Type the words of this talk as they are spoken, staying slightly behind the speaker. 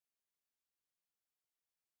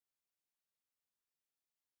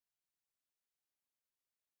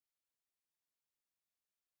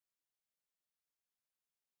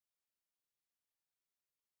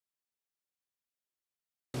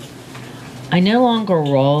I no longer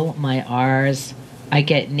roll my R's, I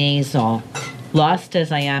get nasal, lost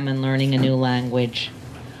as I am in learning a new language.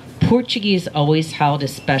 Portuguese always held a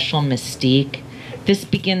special mystique. This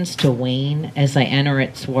begins to wane as I enter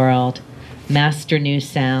its world, master new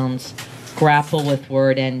sounds, grapple with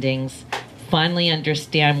word endings, finally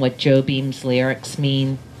understand what Joe Beam's lyrics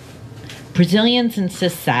mean. Brazilians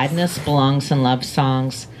insist sadness belongs in love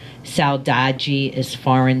songs. Saudade is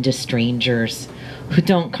foreign to strangers who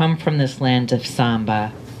don't come from this land of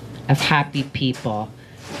samba, of happy people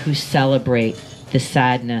who celebrate the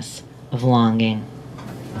sadness of longing.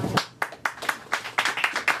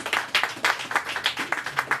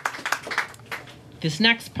 This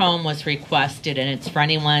next poem was requested, and it's for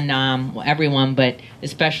anyone, well, everyone, but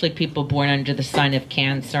especially people born under the sign of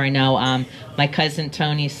Cancer. I know my cousin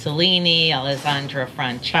Tony Cellini, Alessandra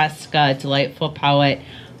Francesca, a delightful poet.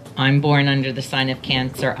 I'm born under the sign of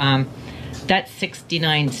Cancer. That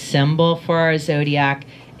 69 symbol for our zodiac,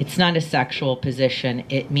 it's not a sexual position.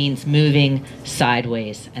 It means moving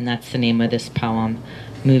sideways, and that's the name of this poem,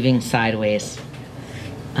 Moving Sideways.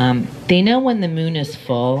 They know when the moon is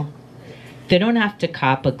full. They don't have to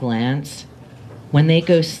cop a glance. When they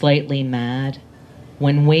go slightly mad,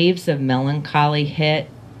 when waves of melancholy hit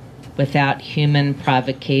without human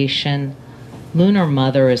provocation, Lunar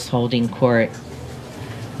Mother is holding court.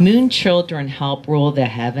 Moon children help rule the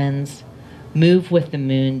heavens, move with the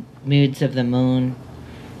moon, moods of the moon,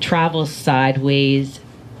 travel sideways,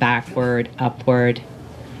 backward, upward.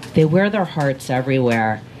 They wear their hearts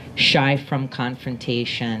everywhere, shy from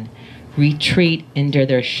confrontation, retreat into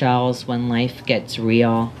their shells when life gets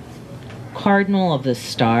real. Cardinal of the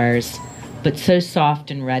stars, but so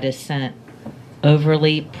soft and reticent,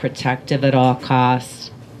 overly protective at all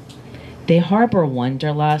costs. They harbor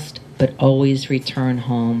wanderlust, but always return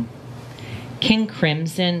home. King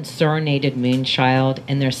Crimson serenaded Moonchild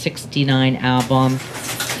in their 69 album,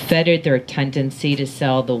 fettered their tendency to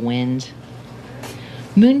sell the wind.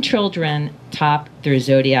 Moon children top their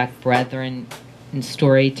zodiac brethren in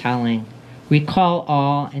storytelling. Recall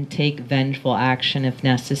all and take vengeful action if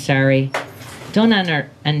necessary. Don't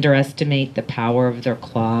underestimate the power of their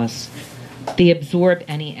claws. They absorb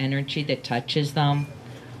any energy that touches them.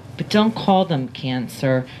 But don't call them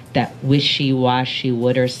Cancer, that wishy-washy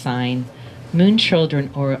water sign. Moon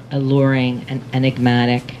children are alluring and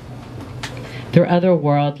enigmatic. They're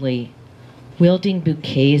otherworldly, wielding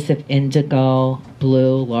bouquets of indigo,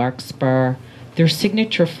 blue, larkspur. Their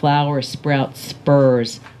signature flower sprouts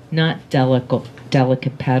spurs, not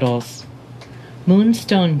delicate petals.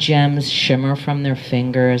 Moonstone gems shimmer from their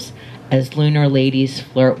fingers as lunar ladies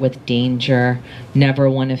flirt with danger, never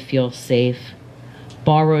want to feel safe.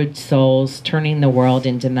 Borrowed souls turning the world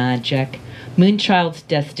into magic. Moonchild's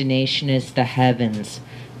destination is the heavens,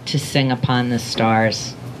 to sing upon the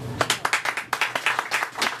stars.